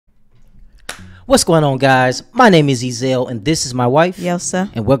What's going on, guys? My name is Ezel, and this is my wife. Yes, sir.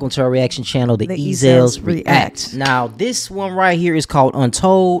 And welcome to our reaction channel, the Ezels Ezels React. Now, this one right here is called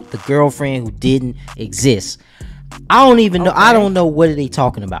Untold, the girlfriend who didn't exist. I don't even know. I don't know what are they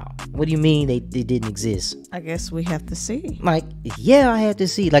talking about. What do you mean they didn't exist? I guess we have to see. Like, yeah, I had to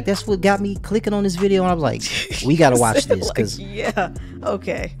see. Like, that's what got me clicking on this video, and I was like, we gotta watch this because yeah,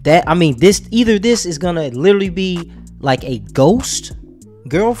 okay. That this is gonna literally be like a ghost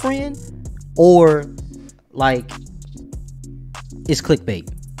girlfriend, or like it's clickbait.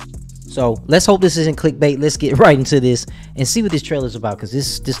 So let's hope this isn't clickbait. Let's get right into this and see what this trailer is about, because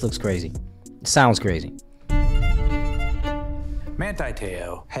this looks crazy. It sounds crazy. Manti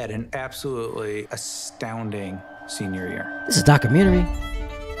Te'o had an absolutely astounding senior year. This is a documentary.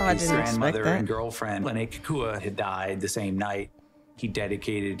 Oh, I His didn't expect grandmother that. and girlfriend, Lene Kukua, had died the same night. He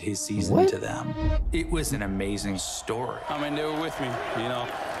dedicated his season to them. It was an amazing story. I mean, they were with me, you know.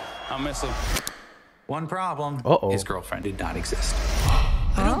 I miss them. One problem, his girlfriend did not exist.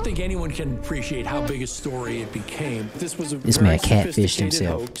 I don't think anyone can appreciate how big a story it became. This was a This very man catfished sophisticated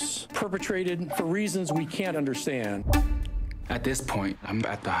himself. hoax, perpetrated for reasons we can't understand. At this point, I'm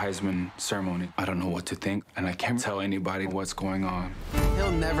at the Heisman ceremony. I don't know what to think, and I can't tell anybody what's going on.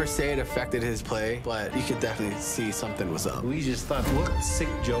 He'll never say it affected his play, but you could definitely see something was up. We just thought, what sick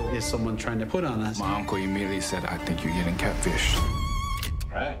joke is someone trying to put on us? My uncle immediately said, I think you're getting catfished.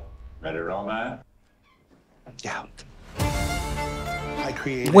 Right. Ready to roll, man? Yeah. I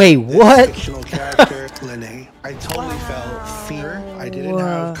created Wait, what? fictional character, Lene. I totally felt fear. I didn't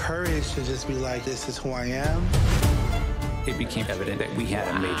have courage to just be like, this is who I am. It became evident that we had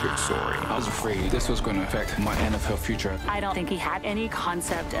a major story. I was afraid this was going to affect my NFL future. I don't think he had any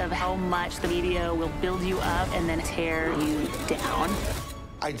concept of how much the media will build you up and then tear you down.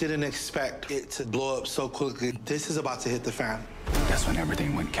 I didn't expect it to blow up so quickly. This is about to hit the fan. That's when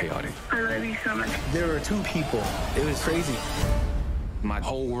everything went chaotic. I love you so much. There were two people. It was crazy. My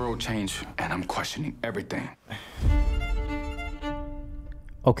whole world changed, and I'm questioning everything.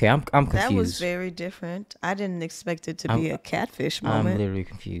 Okay, I'm confused. That was very different. I didn't expect it to be a catfish moment. I'm literally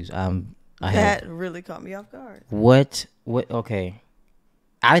confused. That really caught me off guard. What? Okay.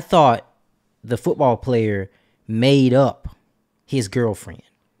 I thought the football player made up his girlfriend.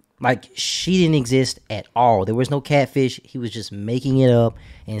 Like, she didn't exist at all. There was no catfish. He was just making it up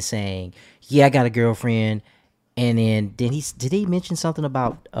and saying, yeah, I got a girlfriend. And then did he mention something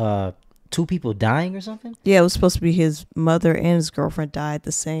about two people dying or something? Yeah, it was supposed to be his mother and his girlfriend died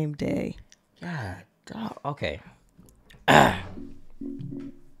the same day. God, okay.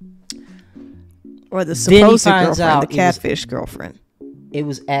 Or the supposed girlfriend, out the catfish girlfriend. It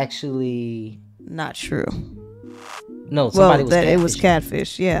was actually not true. No, somebody well, it was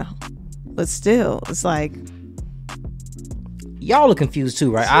catfish, yeah. But still, it's like y'all are confused too,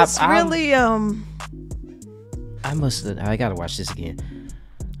 right? It's really I gotta watch this again.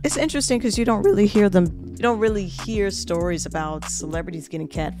 It's interesting because you don't really hear them. You don't really hear stories about celebrities getting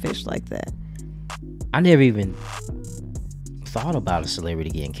catfished like that. I never even thought about a celebrity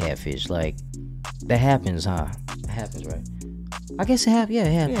getting catfished. Like, that happens, huh? It happens, right? I guess it happens. Yeah,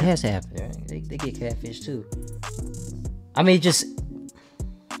 it has to happen. Right? They get catfished too. I mean, just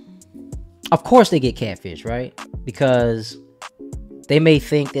of course they get catfished, right? Because they may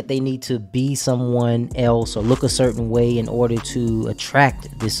think that they need to be someone else or look a certain way in order to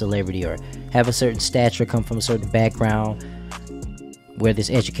attract this celebrity, or have a certain stature, come from a certain background, whether it's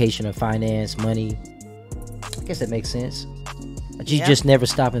education or finance, money. I guess that makes sense. You just never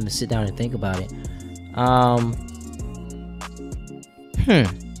stop and sit down and think about it.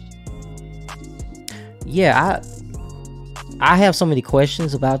 Yeah, I have so many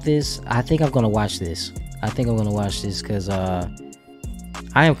questions about this. I think I'm gonna watch this. Because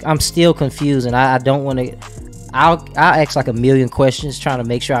I'm still confused, and I don't want to. I'll ask like a million questions trying to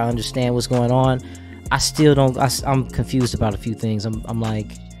make sure I understand what's going on. I still don't. I'm confused about a few things. I'm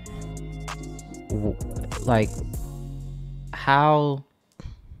like how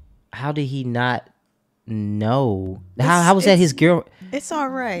did he not know? How was that his girl? It's all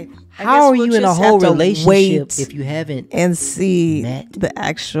right. How are you in a whole relationship if you haven't and see the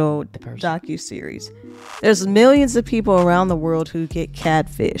actual docu-series? There's millions of people around the world who get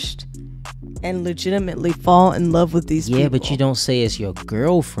catfished and legitimately fall in love with these people. Yeah, but you don't say it's your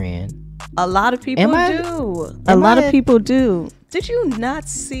girlfriend. A lot of people do. A lot of people do. Did you not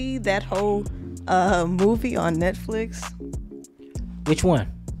see that whole movie on Netflix? Which one?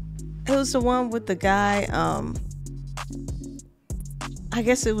 It was the one with the guy. I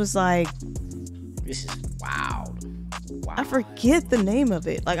guess it was like. This is wow. I forget the name of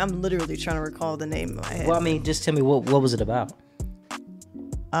it. Like, I'm literally trying to recall the name in my head. Well, I mean, just tell me what was it about?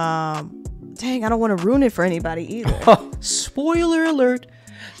 dang, I don't want to ruin it for anybody either. Spoiler alert.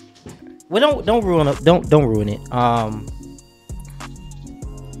 Well, don't ruin it. Don't ruin it.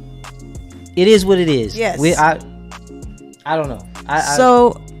 It is what it is. Yes. I don't know.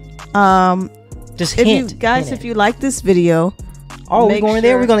 Just hint, if you like this video. Oh, we're going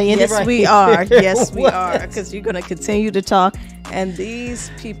there. We're going to end it right we here. are. Yes, we are. Because you're going to continue to talk, and these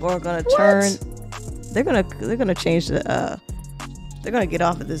people are going to turn. They're gonna change the. They're gonna get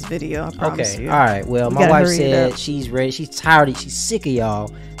off of this video. I promise you. All right. Well, my wife said she's ready. She's tired. She's sick of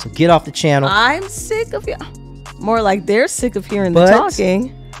y'all. So get off the channel. I'm sick of y'all. More like they're sick of hearing the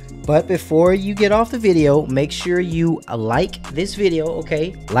talking. But before you get off the video, make sure you like this video,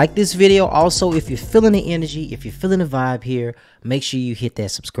 okay? Like this video. Also, if you're feeling the energy, if you're feeling the vibe here, make sure you hit that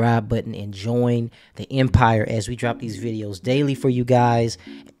subscribe button and join the empire as we drop these videos daily for you guys,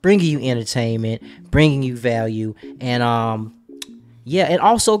 bringing you entertainment, bringing you value, and yeah, and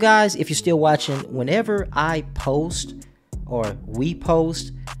also, guys, if you're still watching, whenever I post or we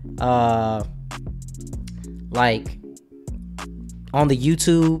post, like on the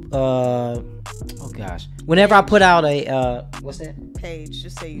YouTube, oh gosh, whenever I put out a what's that page?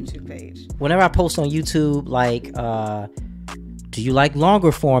 Just say YouTube page. Whenever I post on YouTube, like, do you like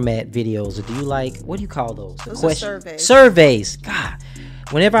longer format videos, or do you like, what do you call those? Those are surveys. Surveys. God,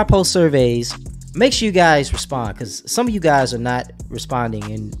 whenever I post surveys, make sure you guys respond, because some of you guys are not responding,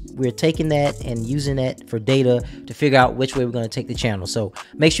 and we're taking that and using that for data to figure out which way we're going to take the channel. So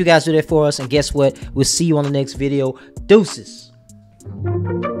make sure you guys do that for us, and guess what? We'll see you on the next video. Deuces.